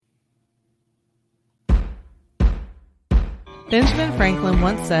Benjamin Franklin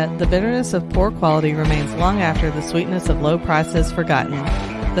once said, "The bitterness of poor quality remains long after the sweetness of low price is forgotten."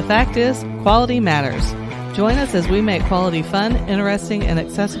 The fact is, quality matters. Join us as we make quality fun, interesting, and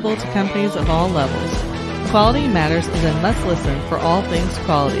accessible to companies of all levels. Quality Matters is a must-listen for all things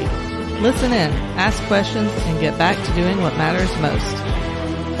quality. Listen in, ask questions, and get back to doing what matters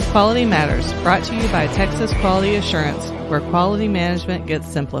most. Quality Matters, brought to you by Texas Quality Assurance, where quality management gets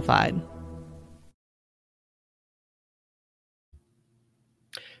simplified.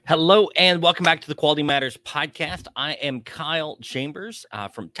 Hello and welcome back to the Quality Matters podcast. I am Kyle Chambers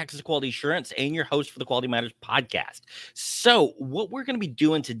from Texas Quality Assurance and your host for the Quality Matters podcast. So what we're going to be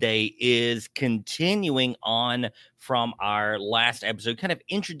doing today is continuing on from our last episode, kind of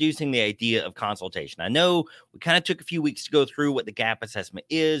introducing the idea of consultation. I know we kind of took a few weeks to go through what the gap assessment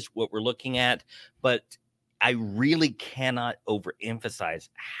is, what we're looking at, but I really cannot overemphasize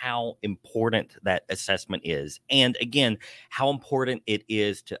how important that assessment is. And again, how important it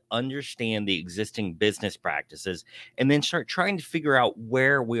is to understand the existing business practices and then start trying to figure out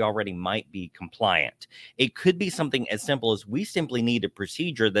where we already might be compliant. It could be something as simple as we simply need a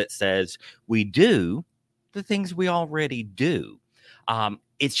procedure that says we do the things we already do.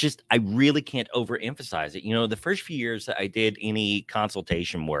 It's just, I really can't overemphasize it. You know, the first few years that I did any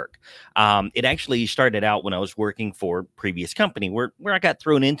consultation work, it actually started out when I was working for a previous company where I got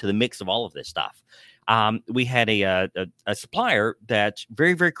thrown into the mix of all of this stuff. We had a supplier that's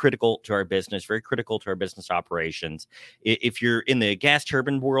very, very critical to our business, very critical to our business operations. If you're in the gas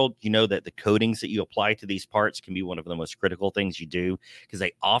turbine world, you know that the coatings that you apply to these parts can be one of the most critical things you do because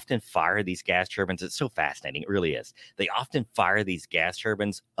they often fire these gas turbines. It's so fascinating. It really is. They often fire these gas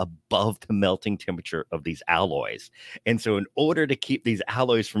turbines above the melting temperature of these alloys. And so in order to keep these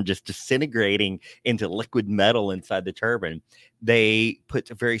alloys from just disintegrating into liquid metal inside the turbine, they put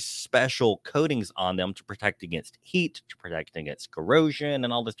very special coatings on them to protect against heat, to protect against corrosion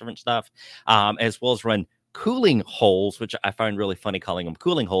and all this different stuff, as well as run cooling holes, which I find really funny calling them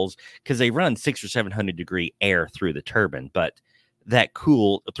cooling holes because they run 600 or 700 degree air through the turbine, but that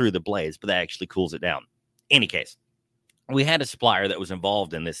cool through the blades, but that actually cools it down. Any case, we had a supplier that was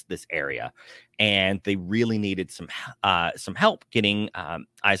involved in this area, and they really needed some help getting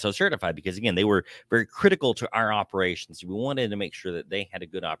ISO certified because, again, they were very critical to our operations. We wanted to make sure that they had a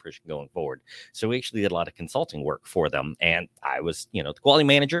good operation going forward. So we actually did a lot of consulting work for them, and I was, the quality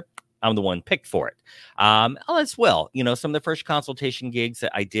manager. I'm the one picked for it. As well, some of the first consultation gigs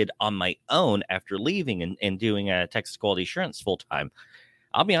that I did on my own after leaving and doing Texas Quality Assurance full time,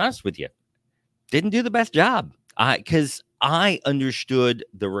 I'll be honest with you, didn't do the best job. Because I understood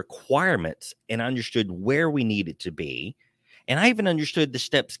the requirements and understood where we needed to be. And I even understood the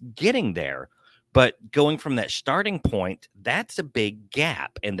steps getting there. But going from that starting point, that's a big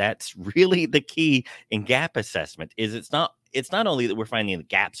gap. And that's really the key in gap assessment is it's not only that we're finding the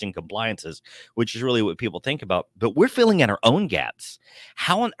gaps in compliances, which is really what people think about, but we're filling in our own gaps.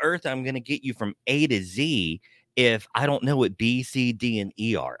 How on earth I'm going to get you from A to Z if I don't know what B, C, D, and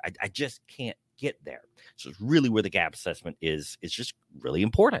E are? I just can't get there. So it's really where the gap assessment is just really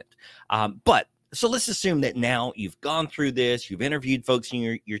important. So let's assume that now you've gone through this, you've interviewed folks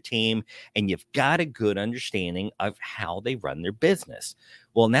in your team, and you've got a good understanding of how they run their business.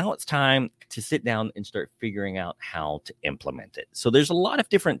 Well, now it's time to sit down and start figuring out how to implement it. So there's a lot of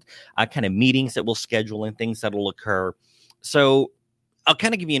different kind of meetings that we'll schedule and things that will occur. So I'll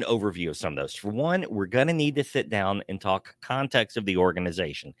kind of give you an overview of some of those. For one, we're going to need to sit down and talk context of the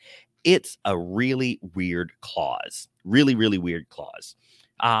organization. It's a really weird clause, really, really weird clause,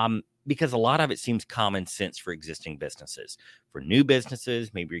 because a lot of it seems common sense for existing businesses. For new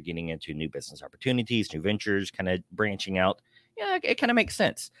businesses, maybe you're getting into new business opportunities, new ventures, kind of branching out. Yeah, it kind of makes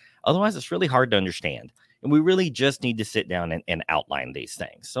sense. Otherwise, it's really hard to understand. And we really just need to sit down and outline these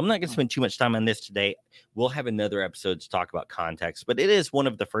things. So I'm not going to spend too much time on this today. We'll have another episode to talk about context, but it is one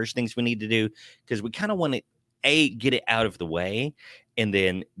of the first things we need to do because we kind of want to, A, get it out of the way, and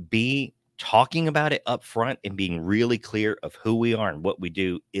then B, talking about it up front and being really clear of who we are and what we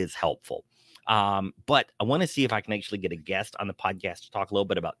do is helpful. But I want to see if I can actually get a guest on the podcast to talk a little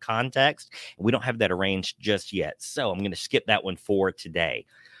bit about context. We don't have that arranged just yet, so I'm going to skip that one for today.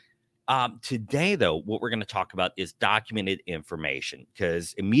 Today, though, what we're going to talk about is documented information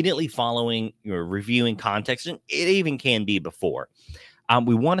because immediately following reviewing context, and it even can be before,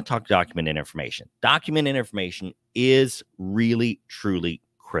 we want to talk documented information. Documented information is really, truly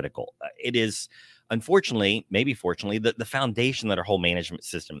critical. It is, unfortunately, maybe fortunately, the foundation that our whole management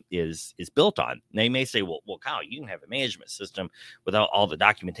system is built on. Now, you may say, well, Kyle, you can have a management system without all the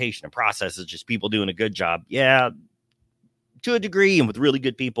documentation and processes, just people doing a good job. Yeah, to a degree and with really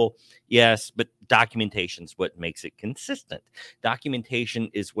good people, yes, but documentation is what makes it consistent. Documentation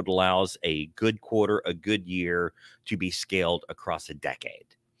is what allows a good quarter, a good year to be scaled across a decade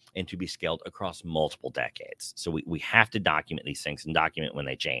and to be scaled across multiple decades. So we have to document these things and document when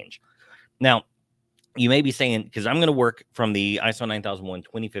they change. Now, you may be saying, because I'm going to work from the ISO 9001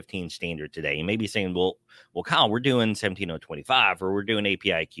 2015 standard today. You may be saying, well, Kyle, we're doing 17025, or we're doing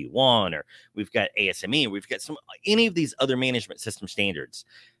API Q1, or we've got ASME, or we've got any of these other management system standards.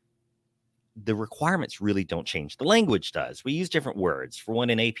 The requirements really don't change. The language does. We use different words. For one,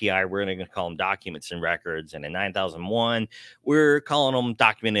 in API, we're going to call them documents and records. And in 9001, we're calling them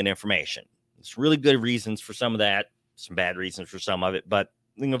documented information. There's really good reasons for some of that, some bad reasons for some of it, but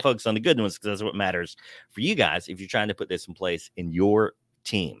I'm going to focus on the good ones because that's what matters for you guys if you're trying to put this in place in your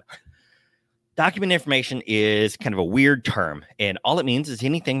team. Document information is kind of a weird term, and all it means is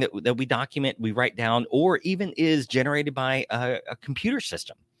anything that we document, we write down, or even is generated by a computer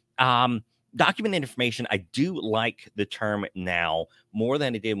system. Document information, I do like the term now more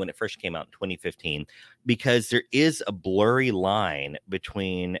than it did when it first came out in 2015, because there is a blurry line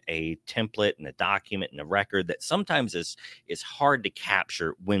between a template and a document and a record that sometimes is hard to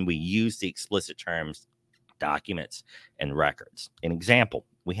capture when we use the explicit terms documents and records. An example,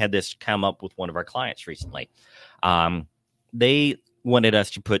 we had this come up with one of our clients recently. They wanted us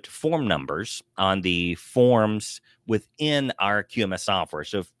to put form numbers on the forms within our QMS software.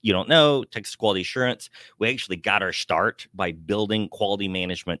 So if you don't know, Texas Quality Assurance, we actually got our start by building quality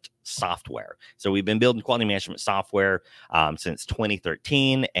management software. So we've been building quality management software since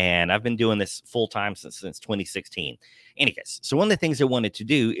 2013, and I've been doing this full time since 2016. Anyways, so one of the things I wanted to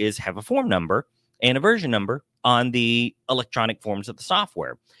do is have a form number and a version number on the electronic forms of the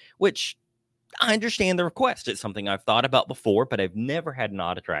software, which I understand the request. It's something I've thought about before, but I've never had an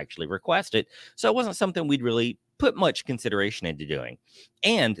auditor actually request it. So it wasn't something we'd really put much consideration into doing.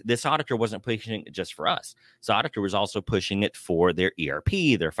 And this auditor wasn't pushing it just for us. This auditor was also pushing it for their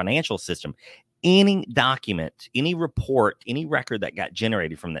ERP, their financial system. Any document, any report, any record that got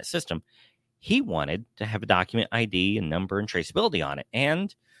generated from that system, he wanted to have a document ID and number and traceability on it.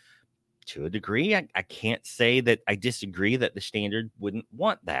 And to a degree, I can't say that I disagree that the standard wouldn't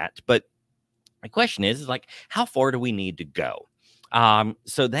want that, but my question is like, how far do we need to go?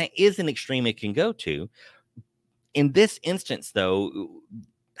 So that is an extreme it can go to. In this instance, though,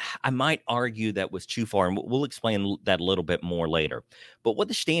 I might argue that was too far, and we'll explain that a little bit more later. But what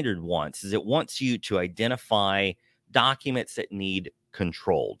the standard wants is it wants you to identify documents that need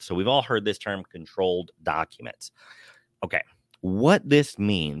controlled. So we've all heard this term, controlled documents. Okay. What this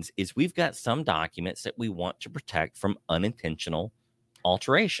means is we've got some documents that we want to protect from unintentional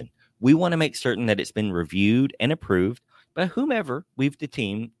alteration. We want to make certain that it's been reviewed and approved by whomever we've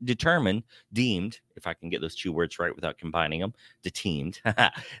deemed, if I can get those two words right without combining them,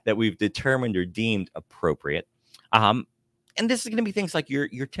 that we've determined or deemed appropriate. And this is going to be things like your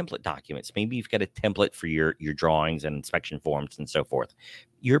template documents. Maybe you've got a template for your drawings and inspection forms and so forth.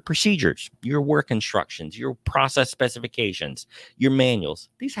 Your procedures, your work instructions, your process specifications, your manuals,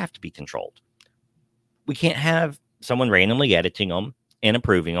 these have to be controlled. We can't have someone randomly editing them and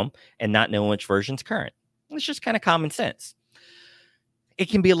approving them and not knowing which version's current. It's just kind of common sense. It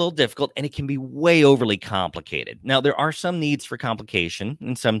can be a little difficult and it can be way overly complicated. Now, there are some needs for complication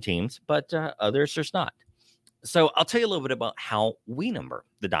in some teams, but others there's not. So I'll tell you a little bit about how we number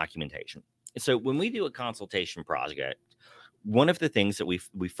the documentation. So when we do a consultation project, one of the things that we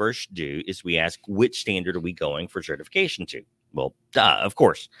first do is we ask, which standard are we going for certification to? Well, of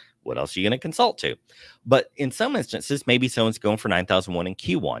course. What else are you going to consult to? But in some instances, maybe someone's going for 9001 in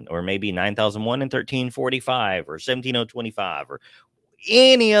Q1, or maybe 9001 in 1345, or 17025, or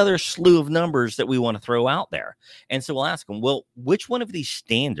any other slew of numbers that we want to throw out there. And so we'll ask them, well, which one of these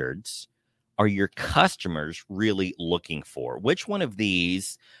standards are your customers really looking for? Which one of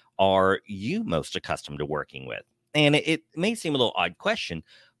these are you most accustomed to working with? And it may seem a little odd question,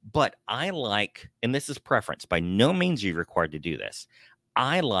 but I like, and this is preference, by no means are you required to do this.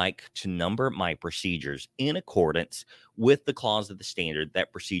 I like to number my procedures in accordance with the clause of the standard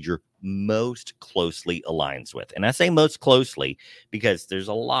that procedure most closely aligns with. And I say most closely because there's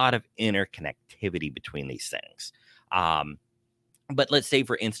a lot of interconnectivity between these things. But let's say,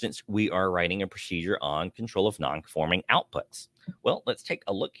 for instance, we are writing a procedure on control of non-conforming outputs. Well, let's take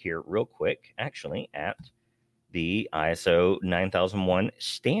a look here real quick, actually, at the ISO 9001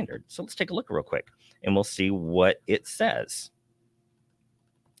 standard. So let's take a look real quick, and we'll see what it says.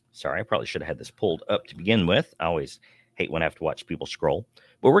 Sorry, I probably should have had this pulled up to begin with. I always hate when I have to watch people scroll.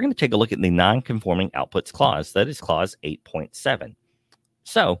 But we're going to take a look at the non-conforming outputs clause. That is clause 8.7.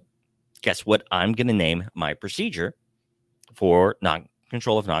 So guess what I'm going to name my procedure for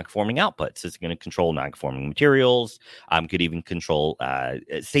control of non-conforming outputs. It's going to control non-conforming materials. Could even control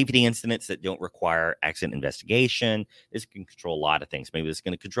safety incidents that don't require accident investigation. This can control a lot of things. Maybe it's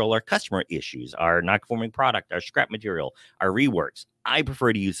going to control our customer issues, our non-conforming product, our scrap material, our reworks. I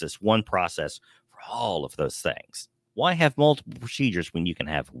prefer to use this one process for all of those things. Why have multiple procedures when you can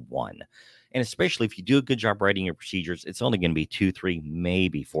have one? And especially if you do a good job writing your procedures, it's only going to be 2, 3,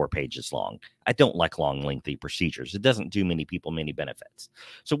 maybe 4 pages long. I don't like long, lengthy procedures. It doesn't do many people many benefits.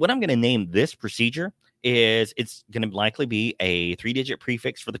 So what I'm going to name this procedure is it's going to likely be a 3-digit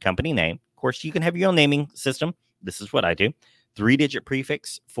prefix for the company name. Of course, you can have your own naming system. This is what I do. 3-digit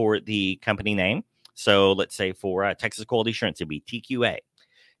prefix for the company name. So let's say for Texas Quality Assurance, it'd be TQA.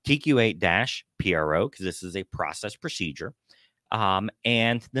 TQA-PRO, because this is a process procedure. And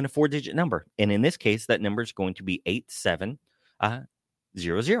then a 4-digit number. And in this case, that number is going to be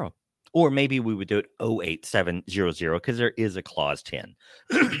 8700. Or maybe we would do it 08700 because there is a clause 10.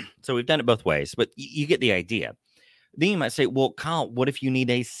 So we've done it both ways, but you get the idea. Then you might say, well, Kyle, what if you need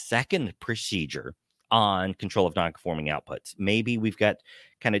a second procedure on control of non-conforming outputs? Maybe we've got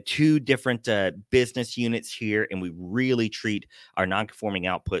kind of 2 different business units here, and we really treat our non-conforming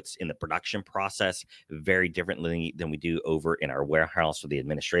outputs in the production process very differently than we do over in our warehouse or the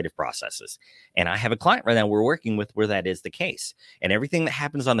administrative processes. And I have a client right now we're working with where that is the case. And everything that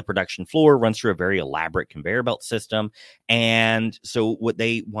happens on the production floor runs through a very elaborate conveyor belt system. And so what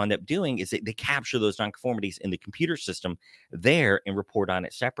they wind up doing is they capture those non-conformities in the computer system there and report on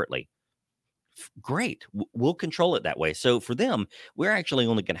it separately. Great. We'll control it that way. So for them, we're actually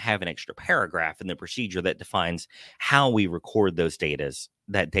only going to have an extra paragraph in the procedure that defines how we record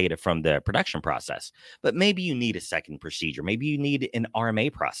that data from the production process. But maybe you need a second procedure. Maybe you need an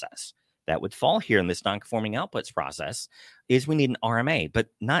RMA process. That would fall here in this non-conforming outputs process is we need an RMA, but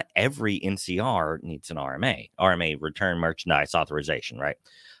not every NCR needs an RMA. RMA, Return Merchandise Authorization, right?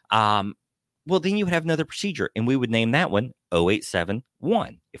 Well, then you would have another procedure, and we would name that one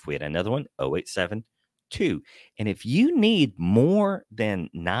 0871. If we had another one, 0872. And if you need more than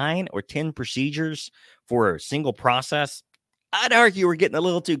 9 or 10 procedures for a single process, I'd argue we're getting a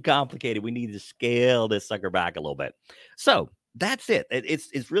little too complicated. We need to scale this sucker back a little bit. So that's it.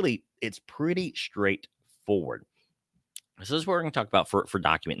 It's pretty straightforward. So this is what we're going to talk about for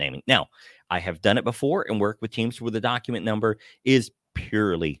document naming. Now, I have done it before and worked with teams where the document number is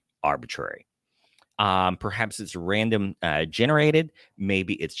purely arbitrary. Perhaps it's random generated.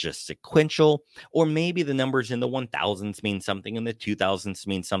 Maybe it's just sequential, or maybe the numbers in the 1000s mean something and the 2000s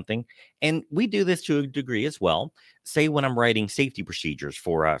mean something. And we do this to a degree as well. Say when I'm writing safety procedures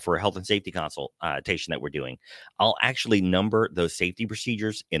for a health and safety consultation that we're doing, I'll actually number those safety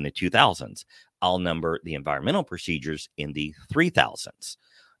procedures in the 2000s. I'll number the environmental procedures in the 3000s.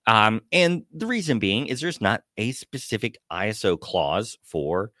 And the reason being is there's not a specific ISO clause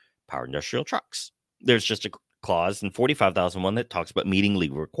for power industrial trucks. There's just a clause in 45,001 that talks about meeting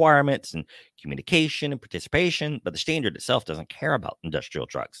legal requirements and communication and participation, but the standard itself doesn't care about industrial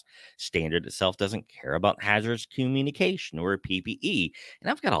trucks. Standard itself doesn't care about hazardous communication or PPE.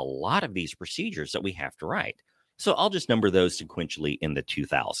 And I've got a lot of these procedures that we have to write. So I'll just number those sequentially in the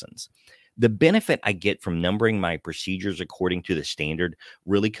 2000s. The benefit I get from numbering my procedures according to the standard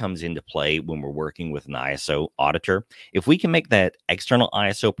really comes into play when we're working with an ISO auditor. If we can make that external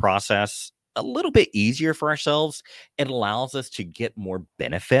ISO process a little bit easier for ourselves, it allows us to get more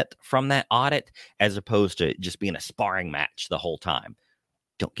benefit from that audit as opposed to just being a sparring match the whole time.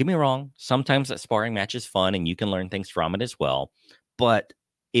 Don't get me wrong. Sometimes that sparring match is fun and you can learn things from it as well. But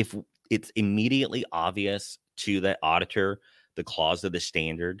if it's immediately obvious to the auditor, the clause of the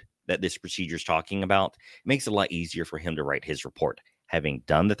standard that this procedure is talking about, it makes it a lot easier for him to write his report. Having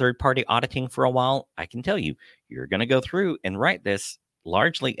done the third-party auditing for a while, I can tell you, you're going to go through and write this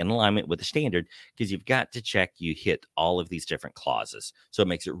largely in alignment with the standard because you've got to check you hit all of these different clauses. So it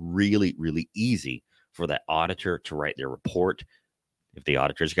makes it really, really easy for that auditor to write their report. If the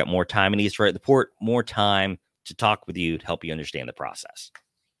auditor's got more time and needs to write the report, more time to talk with you to help you understand the process.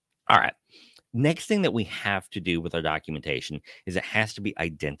 All right. Next thing that we have to do with our documentation is it has to be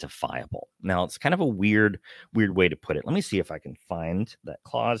identifiable. Now, it's kind of a weird way to put it. Let me see if I can find that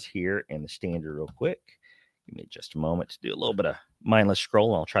clause here in the standard real quick. Give me just a moment to do a little bit of mindless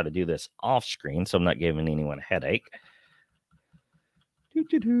scroll. I'll try to do this off screen so I'm not giving anyone a headache.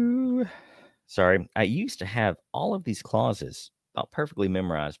 Sorry, I used to have all of these clauses about perfectly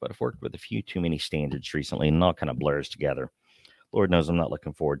memorized, but I've worked with a few too many standards recently and it all kind of blurs together. Lord knows I'm not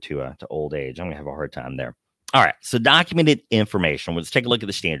looking forward to old age. I'm going to have a hard time there. All right, so documented information. Let's take a look at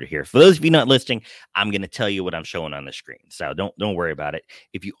the standard here. For those of you not listening, I'm going to tell you what I'm showing on the screen. So don't worry about it.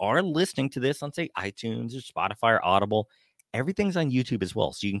 If you are listening to this on, say, iTunes or Spotify or Audible, Everything's on YouTube as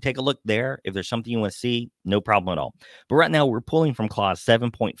well. So you can take a look there. If there's something you want to see, no problem at all. But right now, we're pulling from clause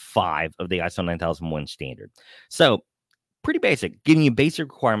 7.5 of the ISO 9001 standard. So pretty basic, giving you basic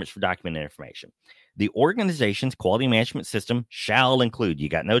requirements for document information. The organization's quality management system shall include, you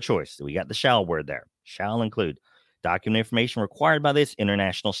got no choice. We got the shall word there, shall include document information required by this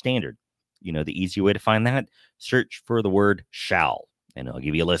international standard. You know, the easy way to find that, search for the word shall, and it'll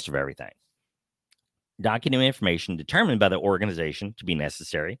give you a list of everything. Document information determined by the organization to be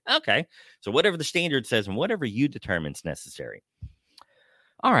necessary. Okay, so whatever the standard says and whatever you determine is necessary.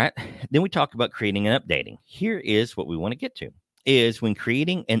 All right, then we talk about creating and updating. Here is what we want to get to, is when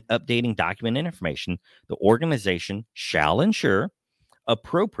creating and updating document information, the organization shall ensure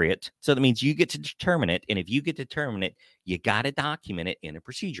appropriate. So that means you get to determine it. And if you get to determine it, you got to document it in a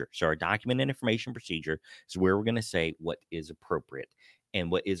procedure. So our document information procedure is where we're going to say what is appropriate.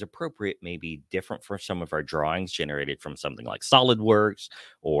 And what is appropriate may be different from some of our drawings generated from something like SolidWorks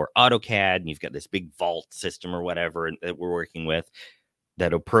or AutoCAD. And you've got this big vault system or whatever that we're working with.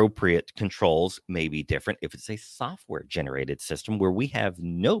 That appropriate controls may be different if it's a software generated system where we have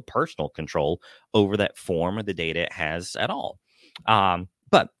no personal control over that form or the data it has at all.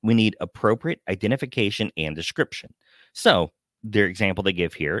 But we need appropriate identification and description. So their example they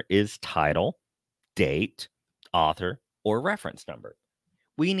give here is title, date, author, or reference number.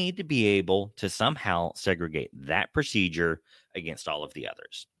 We need to be able to somehow segregate that procedure against all of the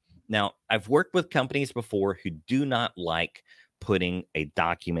others. Now, I've worked with companies before who do not like putting a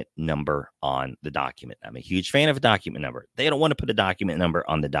document number on the document. I'm a huge fan of a document number. They don't want to put a document number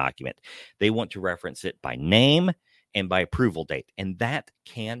on the document. They want to reference it by name and by approval date. And that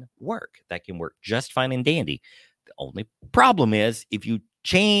can work. That can work just fine and dandy. The only problem is if you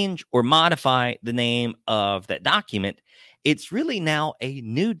change or modify the name of that document, it's really now a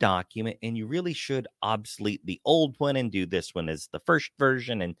new document, and you really should obsolete the old one and do this one as the first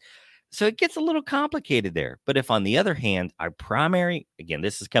version. And so it gets a little complicated there. But if, on the other hand, our primary, again,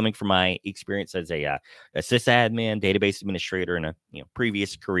 this is coming from my experience as a sysadmin, database administrator in a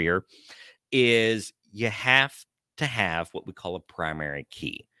previous career, is you have to have what we call a primary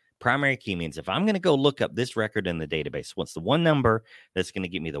key. Primary key means if I'm going to go look up this record in the database, what's the one number that's going to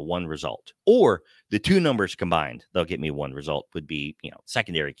give me the one result? Or the two numbers combined, they'll get me one result, would be,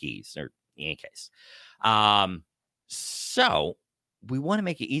 secondary keys, or in any case. So we want to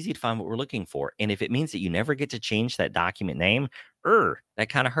make it easy to find what we're looking for. And if it means that you never get to change that document name, that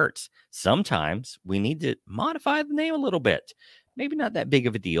kind of hurts. Sometimes we need to modify the name a little bit. Maybe not that big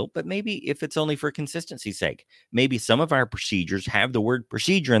of a deal, but maybe if it's only for consistency's sake, maybe some of our procedures have the word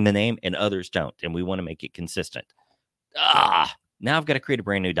procedure in the name and others don't, and we want to make it consistent. Now I've got to create a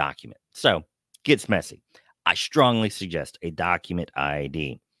brand new document. So it gets messy. I strongly suggest a document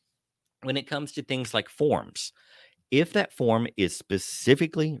ID. When it comes to things like forms, if that form is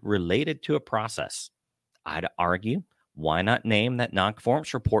specifically related to a process, I'd argue, why not name that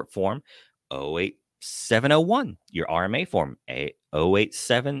non-conformance report form 08701, your RMA form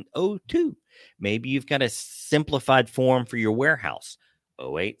 08702. Maybe you've got a simplified form for your warehouse,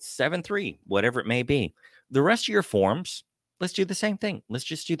 0873, whatever it may be. The rest of your forms, let's do the same thing. Let's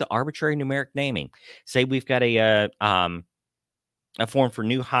just do the arbitrary numeric naming. Say we've got a form for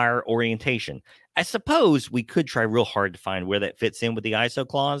new hire orientation. I suppose we could try real hard to find where that fits in with the ISO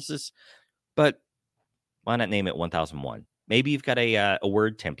clauses, but why not name it 1001? Maybe you've got a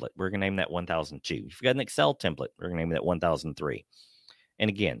Word template. We're going to name that 1002. If you've got an Excel template, we're going to name that 1003. And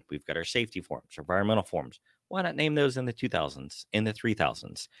again, we've got our safety forms, environmental forms. Why not name those in the 2000s, in the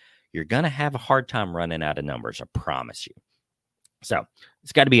 3000s? You're going to have a hard time running out of numbers, I promise you. So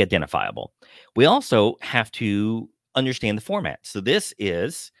it's got to be identifiable. We also have to understand the format. So this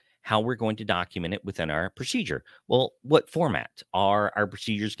is how we're going to document it within our procedure. Well, what format? Are our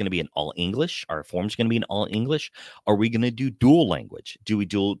procedures going to be in all English? Are our forms going to be in all English? Are we going to do dual language? Do we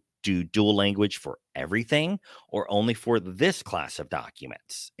do dual language for everything, or only for this class of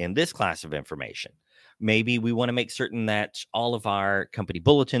documents and this class of information? Maybe we want to make certain that all of our company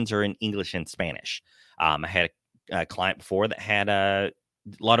bulletins are in English and Spanish. I had a client before that had a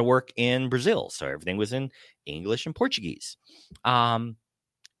lot of work in Brazil, so everything was in English and Portuguese.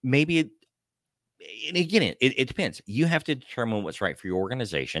 Maybe and again, it depends. You have to determine what's right for your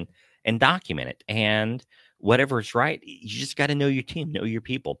organization and document it. And whatever is right, you just got to know your team, know your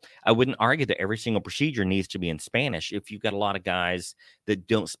people. I wouldn't argue that every single procedure needs to be in Spanish if you've got a lot of guys that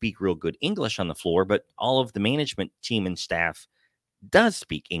don't speak real good English on the floor, but all of the management team and staff does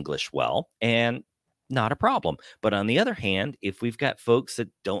speak English well, and not a problem. But on the other hand, if we've got folks that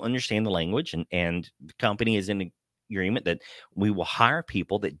don't understand the language and the company is in agreement that we will hire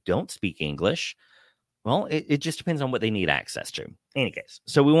people that don't speak English, Well, it just depends on what they need access to. In any case,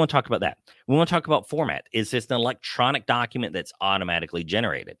 so we want to talk about that. We want to talk about format. Is this an electronic document that's automatically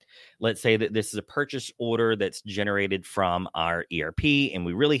generated? Let's say that this is a purchase order that's generated from our ERP, and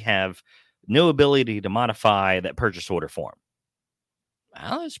we really have no ability to modify that purchase order form.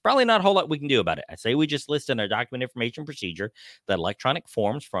 Well, there's probably not a whole lot we can do about it. I say we just list in our document information procedure that electronic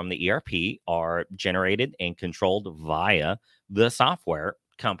forms from the ERP are generated and controlled via the software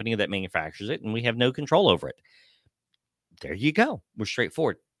company that manufactures it, and we have no control over it. There you go. We're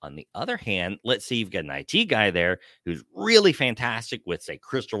straightforward. On the other hand, let's say you've got an IT guy there who's really fantastic with, say,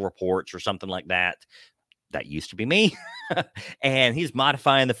 crystal reports or something like that. That used to be me. And he's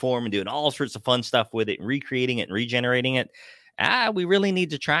modifying the form and doing all sorts of fun stuff with it, and recreating it and regenerating it. We really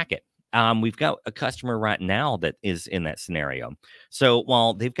need to track it. We've got a customer right now that is in that scenario. So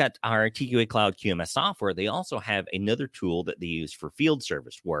while they've got our TQA Cloud QMS software, they also have another tool that they use for field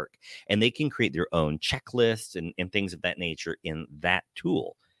service work, and they can create their own checklists and things of that nature in that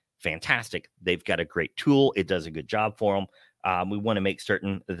tool. Fantastic. They've got a great tool. It does a good job for them. We want to make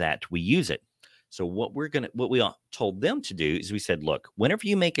certain that we use it. So what we all told them to do is we said, look, whenever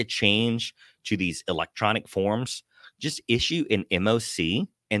you make a change to these electronic forms, just issue an MOC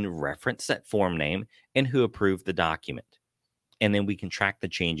and reference that form name and who approved the document. And then we can track the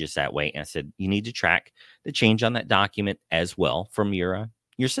changes that way. And I said, you need to track the change on that document as well from your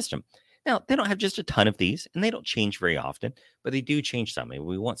system. Now, they don't have just a ton of these, and they don't change very often, but they do change some. And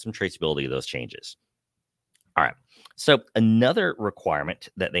we want some traceability of those changes. All right. So another requirement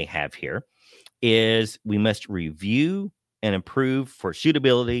that they have here is we must review and approve for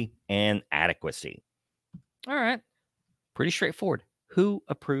suitability and adequacy. All right. Pretty straightforward. Who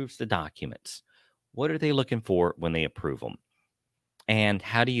approves the documents? What are they looking for when they approve them? And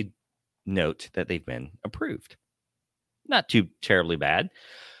how do you note that they've been approved? Not too terribly bad.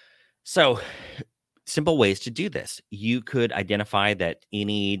 So, simple ways to do this. You could identify that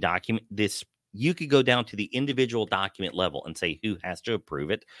any document, you could go down to the individual document level and say who has to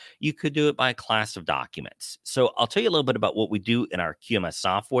approve it. You could do it by class of documents. So I'll tell you a little bit about what we do in our QMS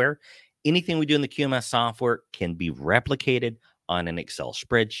software. Anything we do in the QMS software can be replicated on an Excel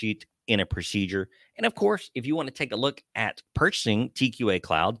spreadsheet in a procedure. And of course, if you want to take a look at purchasing TQA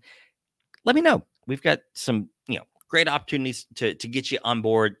Cloud, let me know. We've got some, great opportunities to get you on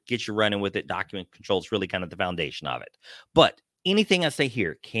board, get you running with it. Document control is really kind of the foundation of it. But anything I say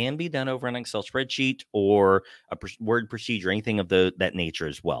here can be done over an Excel spreadsheet or a word procedure, anything of that nature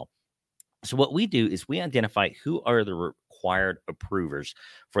as well. So what we do is we identify who are the required approvers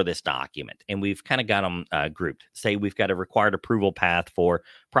for this document. And we've kind of got them grouped. Say we've got a required approval path for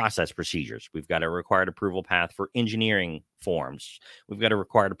process procedures. We've got a required approval path for engineering forms. We've got a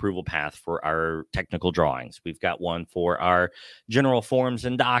required approval path for our technical drawings. We've got one for our general forms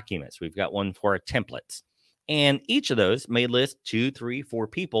and documents. We've got one for our templates. And each of those may list 2, 3, 4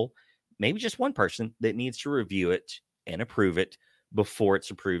 people, maybe just one person that needs to review it and approve it before it's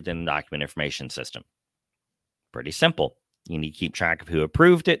approved in the document information system. Pretty simple. You need to keep track of who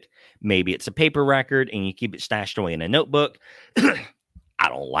approved it. Maybe it's a paper record and you keep it stashed away in a notebook. I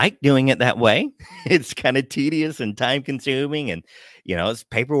don't like doing it that way. It's kind of tedious and time consuming, and it's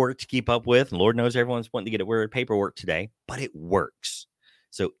paperwork to keep up with. And Lord knows everyone's wanting to get rid of paperwork today, but it works.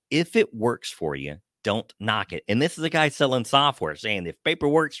 So if it works for you, don't knock it. And this is a guy selling software saying if paper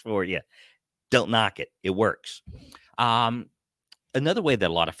works for you, don't knock it. It works. Another way that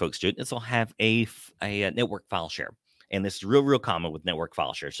a lot of folks do it is they'll have a network file share. And this is real common with network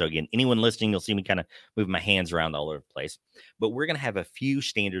file share. So again, anyone listening, you'll see me kind of move my hands around all over the place. But we're going to have a few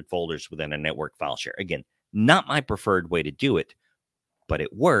standard folders within a network file share. Again, not my preferred way to do it, but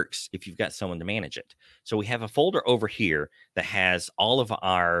it works if you've got someone to manage it. So we have a folder over here that has all of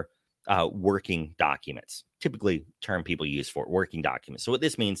our working documents, typically term people use for working documents. So what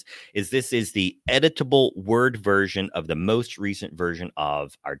this means is this is the editable Word version of the most recent version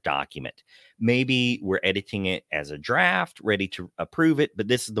of our document. Maybe we're editing it as a draft, ready to approve it, but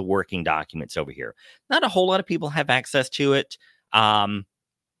this is the working documents over here. Not a whole lot of people have access to it.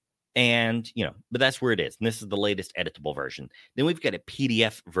 But that's where it is. And this is the latest editable version. Then we've got a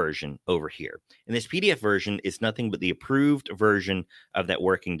PDF version over here. And this PDF version is nothing but the approved version of that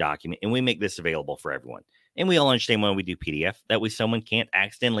working document. And we make this available for everyone. And we all understand when we do PDF, that way someone can't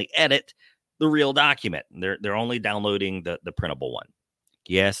accidentally edit the real document. They're only downloading the printable one.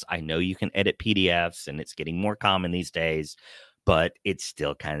 Yes, I know you can edit PDFs, and it's getting more common these days, but it's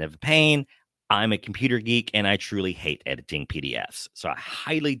still kind of a pain. I'm a computer geek, and I truly hate editing PDFs. So I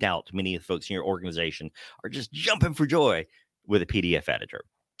highly doubt many of the folks in your organization are just jumping for joy with a PDF editor.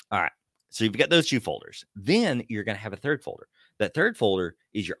 All right. So you've got those two folders. Then you're going to have a third folder. That third folder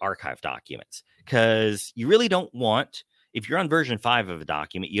is your archive documents, because you really don't want, if you're on version 5 of a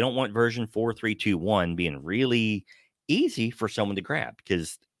document, you don't want version 4321 being really easy for someone to grab,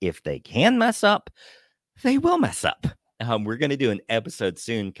 because if they can mess up, they will mess up. We're going to do an episode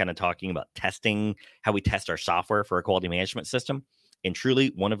soon kind of talking about testing, how we test our software for a quality management system. And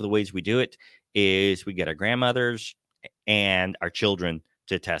truly, one of the ways we do it is we get our grandmothers and our children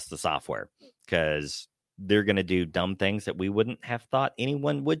to test the software, because they're going to do dumb things that we wouldn't have thought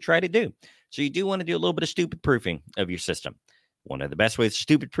anyone would try to do. So you do want to do a little bit of stupid proofing of your system. One of the best ways to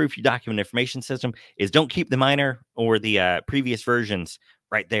stupid proof your document information system is don't keep the minor or the previous versions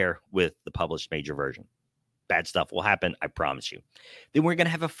right there with the published major version. Bad stuff will happen, I promise you. Then we're going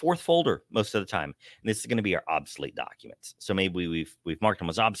to have a fourth folder most of the time, and this is going to be our obsolete documents. So maybe we've marked them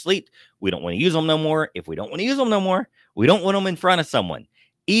as obsolete. We don't want to use them no more. If we don't want to use them no more, we don't want them in front of someone.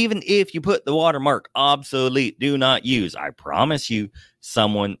 Even if you put the watermark obsolete, do not use, I promise you,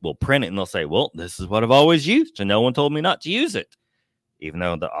 someone will print it and they'll say, well, this is what I've always used, and no one told me not to use it, even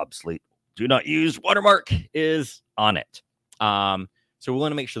though the obsolete do not use watermark is on it. So we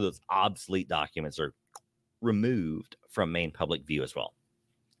want to make sure those obsolete documents are removed from main public view as well.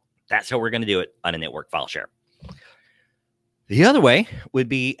 That's how we're going to do it on a network file share. The other way would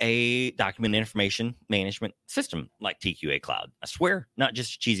be a document information management system like TQA Cloud. I swear, not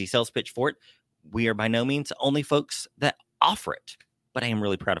just a cheesy sales pitch for it. We are by no means the only folks that offer it, but I am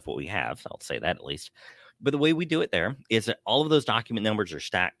really proud of what we have. So I'll say that at least. But the way we do it there is that all of those document numbers are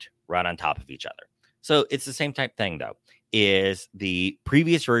stacked right on top of each other. So it's the same type thing, though, is the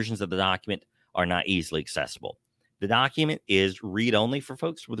previous versions of the document are not easily accessible. The document is read-only for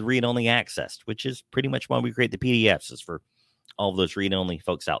folks with read-only access, which is pretty much why we create the PDFs, is for all of those read-only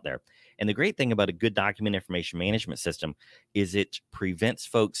folks out there. And the great thing about a good document information management system is it prevents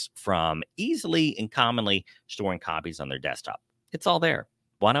folks from easily and commonly storing copies on their desktop. It's all there.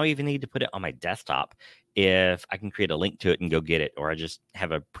 Why do I even need to put it on my desktop if I can create a link to it and go get it, or I just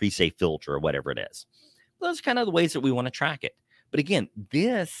have a pre-save filter or whatever it is? Those are kind of the ways that we want to track it. But again,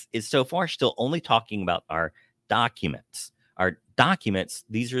 this is so far still only talking about our documents. Our documents,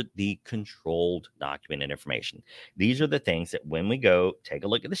 these are the controlled document and information. These are the things that when we go take a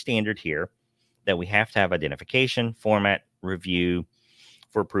look at the standard here, that we have to have identification, format, review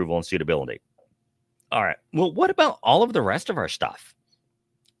for approval and suitability. All right. Well, what about all of the rest of our stuff?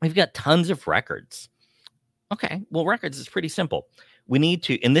 We've got tons of records. Okay. Well, records is pretty simple. We need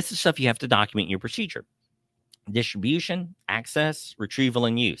to, and this is stuff you have to document in your procedure. Distribution, access, retrieval,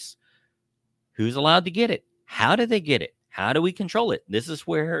 and use. Who's allowed to get it? How do they get it? How do we control it? This is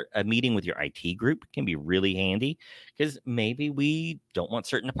where a meeting with your IT group can be really handy, because maybe we don't want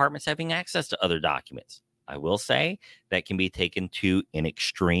certain departments having access to other documents. I will say that can be taken to an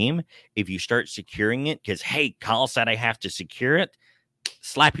extreme. If you start securing it, because, hey, Kyle said I have to secure it,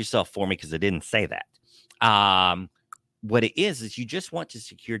 slap yourself for me because I didn't say that. What it is you just want to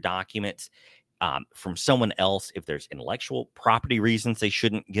secure documents from someone else if there's intellectual property reasons they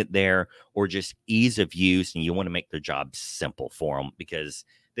shouldn't get there, or just ease of use, and you want to make their job simple for them because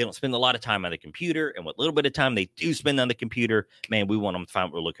they don't spend a lot of time on the computer, and what little bit of time they do spend on the computer, man, we want them to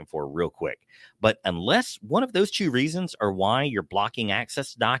find what we're looking for real quick. But unless one of those two reasons are why you're blocking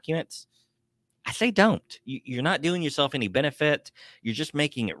access to documents, I say don't. You're not doing yourself any benefit. You're just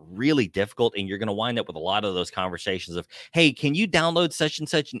making it really difficult, and you're going to wind up with a lot of those conversations of, hey, can you download such and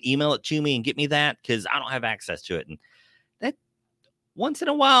such and email it to me and get me that? Because I don't have access to it. And that, once in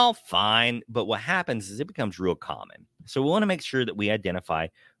a while, fine. But what happens is it becomes real common. So we want to make sure that we identify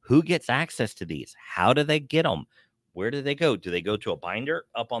who gets access to these. How do they get them? Where do they go? Do they go to a binder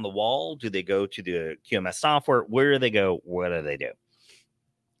up on the wall? Do they go to the QMS software? Where do they go? What do they do?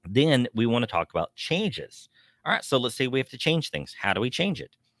 Then we want to talk about changes. All right, so let's say we have to change things. How do we change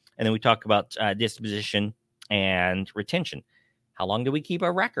it? And then we talk about disposition and retention. How long do we keep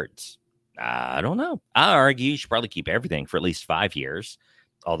our records? I don't know. I argue you should probably keep everything for at least 5 years,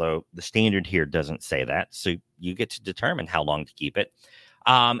 although the standard here doesn't say that. So you get to determine how long to keep it.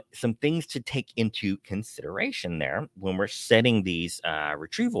 Some things to take into consideration there when we're setting these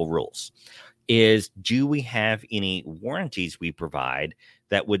retrieval rules is, do we have any warranties we provide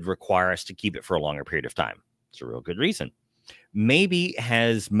that would require us to keep it for a longer period of time? It's a real good reason. Maybe it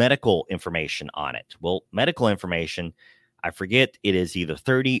has medical information on it. Well, medical information, I forget, it is either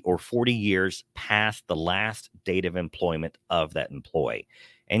 30 or 40 years past the last date of employment of that employee.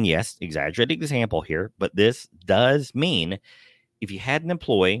 And yes, exaggerated example here, but this does mean if you had an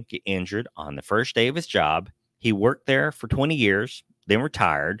employee get injured on the first day of his job, he worked there for 20 years, then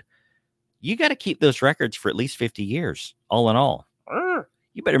retired, you got to keep those records for at least 50 years, all in all.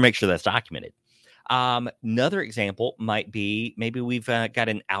 You better make sure that's documented. Another example might be maybe we've got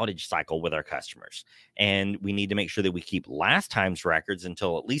an outage cycle with our customers, and we need to make sure that we keep last time's records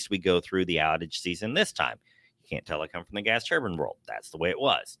until at least we go through the outage season this time. You can't tell I come from the gas turbine world. That's the way it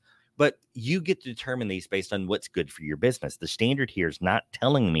was. But you get to determine these based on what's good for your business. The standard here is not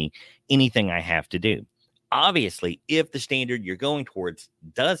telling me anything I have to do. Obviously, if the standard you're going towards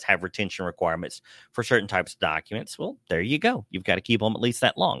does have retention requirements for certain types of documents, well, there you go. You've got to keep them at least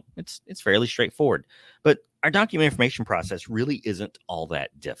that long. It's fairly straightforward. But our document information process really isn't all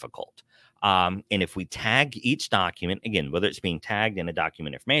that difficult. And if we tag each document, again, whether it's being tagged in a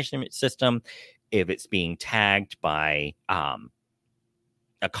document information system, if it's being tagged by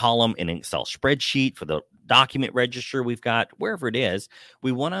a column in an Excel spreadsheet for the document register we've got, wherever it is,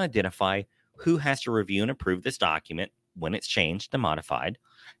 we want to identify who has to review and approve this document when it's changed and modified.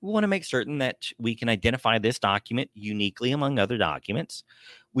 We want to make certain that we can identify this document uniquely among other documents.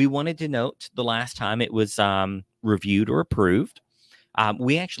 We wanted to note the last time it was reviewed or approved.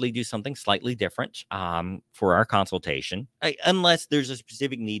 We actually do something slightly different for our consultation, unless there's a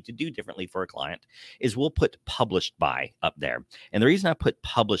specific need to do differently for a client, is we'll put published by up there. And the reason I put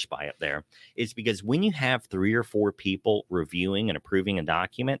published by up there is because when you have 3 or 4 people reviewing and approving a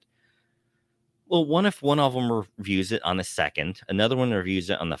document, well, if one of them reviews it on the 2nd, another one reviews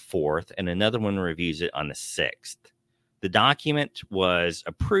it on the 4th, and another one reviews it on the 6th. The document was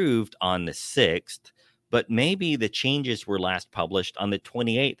approved on the 6th, but maybe the changes were last published on the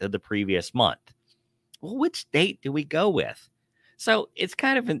 28th of the previous month. Well, which date do we go with? So it's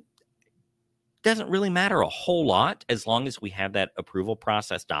kind of doesn't really matter a whole lot as long as we have that approval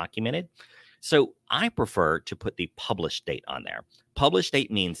process documented. So I prefer to put the published date on there. Published date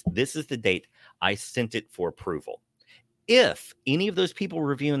means this is the date I sent it for approval. If any of those people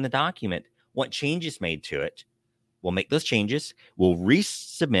reviewing the document want changes made to it, we'll make those changes, we'll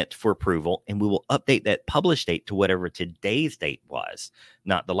resubmit for approval, and we will update that published date to whatever today's date was,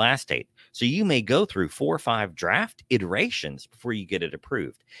 not the last date. So you may go through 4 or 5 draft iterations before you get it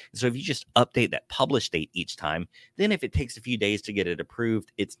approved. So if you just update that published date each time, then if it takes a few days to get it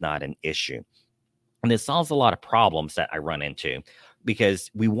approved, it's not an issue. And this solves a lot of problems that I run into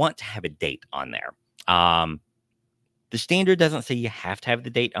because we want to have a date on there. The standard doesn't say you have to have the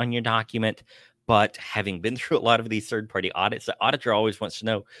date on your document, but having been through a lot of these third-party audits, the auditor always wants to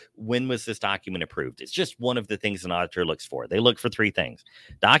know, when was this document approved? It's just one of the things an auditor looks for. They look for 3 things: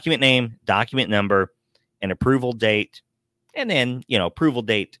 document name, document number, and approval date. And then, approval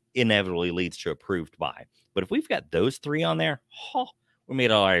date inevitably leads to approved by. But if we've got those 3 on there, we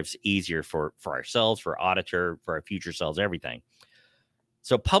made our lives easier for ourselves, for auditor, for our future selves, everything.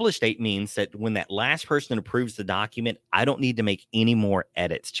 So published date means that when that last person approves the document, I don't need to make any more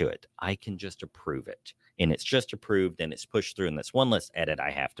edits to it. I can just approve it. And it's just approved and it's pushed through. And that's one less edit I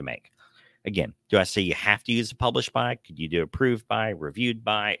have to make. Again, do I say you have to use a published by? Could you do approved by, reviewed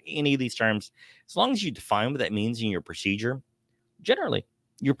by, any of these terms? As long as you define what that means in your procedure, generally,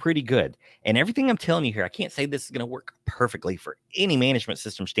 you're pretty good. And everything I'm telling you here, I can't say this is going to work perfectly for any management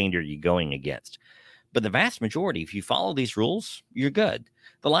system standard you're going against. But the vast majority, if you follow these rules, you're good.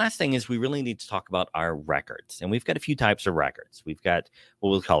 The last thing is we really need to talk about our records. And we've got a few types of records. We've got what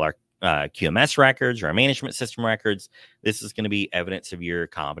we'll call our QMS records or our management system records. This is going to be evidence of your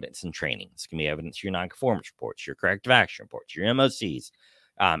competence and training. It's going to be evidence of your non-conformance reports, your corrective action reports, your MOCs,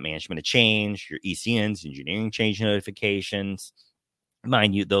 management of change, your ECNs, engineering change notifications.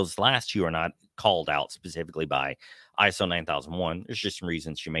 Mind you, those last 2 are not called out specifically by ISO 9001. There's just some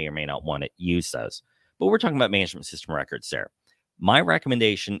reasons you may or may not want to use those. But we're talking about management system records there. My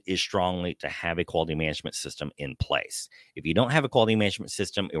recommendation is strongly to have a quality management system in place. If you don't have a quality management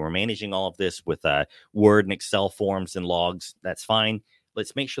system and we're managing all of this with Word and Excel forms and logs, that's fine.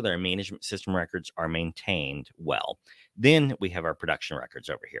 Let's make sure that our management system records are maintained well. Then we have our production records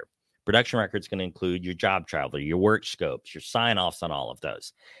over here. Production records going to include your job traveler, your work scopes, your sign-offs on all of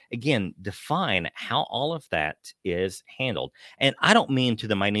those. Again, define how all of that is handled. And I don't mean to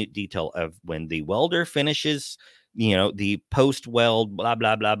the minute detail of when the welder finishes, the post-weld, blah,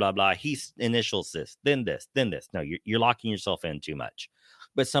 blah, blah, blah, blah. He initials this, then this, then this. No, you're locking yourself in too much.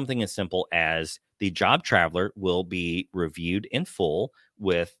 But something as simple as the job traveler will be reviewed in full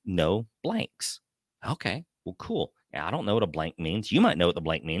with no blanks. Okay, well, cool. I don't know what a blank means. You might know what the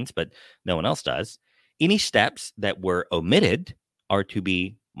blank means, but no one else does. Any steps that were omitted are to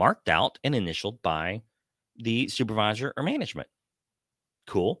be marked out and initialed by the supervisor or management.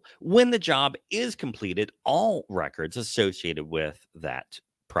 Cool. When the job is completed, all records associated with that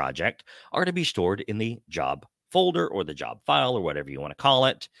project are to be stored in the job folder or the job file or whatever you want to call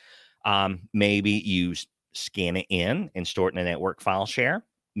it. Maybe you scan it in and store it in a network file share.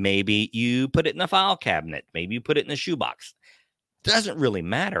 Maybe you put it in a file cabinet. Maybe you put it in a shoebox. Doesn't really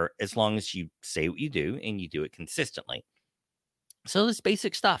matter as long as you say what you do and you do it consistently. So this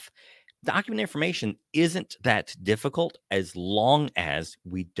basic stuff. Document information isn't that difficult as long as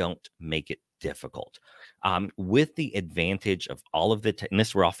we don't make it difficult. With the advantage of all of and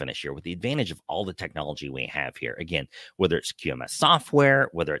this we're all finished here, with the advantage of all the technology we have here, again, whether it's QMS software,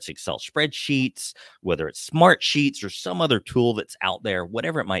 whether it's Excel spreadsheets, whether it's smart sheets or some other tool that's out there,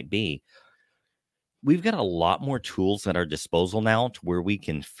 whatever it might be, we've got a lot more tools at our disposal now to where we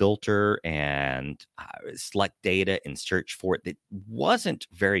can filter and select data and search for it that wasn't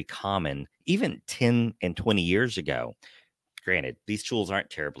very common even 10 and 20 years ago. Granted, these tools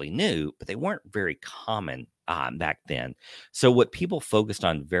aren't terribly new, but they weren't very common back then. So what people focused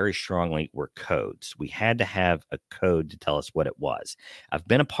on very strongly were codes. We had to have a code to tell us what it was. I've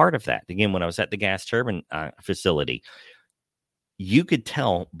been a part of that. Again, when I was at the gas turbine facility, you could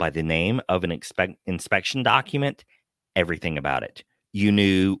tell by the name of an inspection document everything about it. You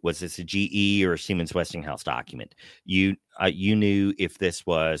knew, was this a GE or a Siemens Westinghouse document? You knew if this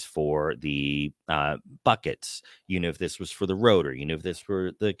was for the buckets. You knew if this was for the rotor. You knew if this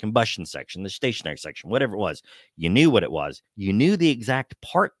were the combustion section, the stationary section, whatever it was. You knew what it was. You knew the exact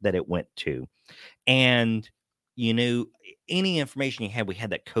part that it went to. And you knew any information you had, we had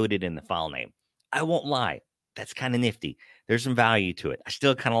that coded in the file name. I won't lie. That's kind of nifty. There's some value to it. I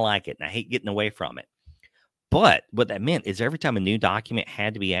still kind of like it, and I hate getting away from it. But what that meant is every time a new document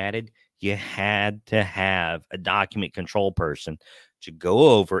had to be added, you had to have a document control person to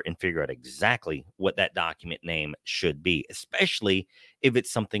go over and figure out exactly what that document name should be, especially if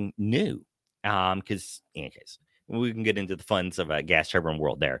it's something new. Because in any case, we can get into the funs of a gas turbine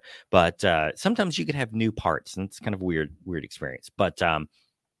world there. But sometimes you could have new parts, and it's kind of weird experience. But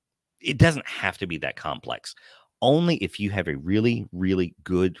it doesn't have to be that complex. Only if you have a really, really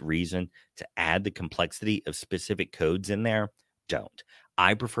good reason to add the complexity of specific codes in there, don't.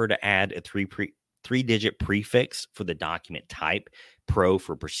 I prefer to add a three-digit prefix for the document type, PRO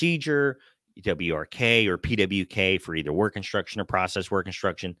for procedure, WRK or PWK for either work instruction or process work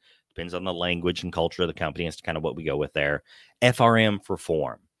instruction. Depends on the language and culture of the company. It's kind of what we go with there. FRM for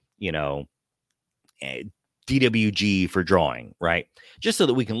form, DWG for drawing, right? Just so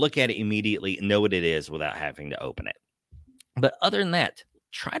that we can look at it immediately and know what it is without having to open it. But other than that,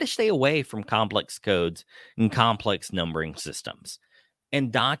 try to stay away from complex codes and complex numbering systems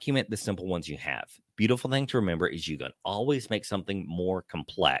and document the simple ones you have. Beautiful thing to remember is you can always make something more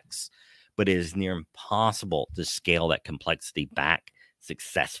complex, but it is near impossible to scale that complexity back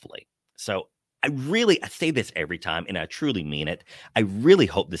successfully. So I say this every time, and I truly mean it. I really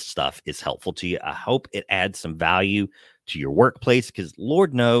hope this stuff is helpful to you. I hope it adds some value to your workplace, because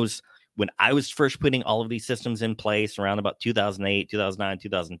Lord knows when I was first putting all of these systems in place around about 2008, 2009,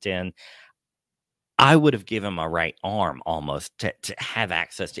 2010, I would have given my right arm almost to have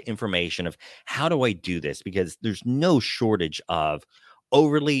access to information of how do I do this, because there's no shortage of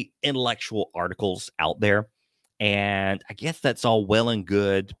overly intellectual articles out there. And I guess that's all well and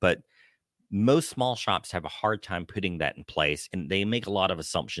good, but most small shops have a hard time putting that in place, and they make a lot of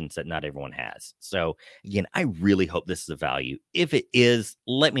assumptions that not everyone has. So again, I really hope this is of value. If it is,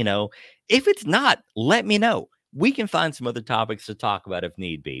 let me know. If it's not, let me know. We can find some other topics to talk about if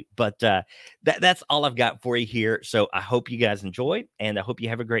need be. But that's all I've got for you here. So I hope you guys enjoyed, and I hope you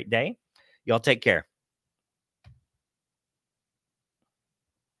have a great day. Y'all take care.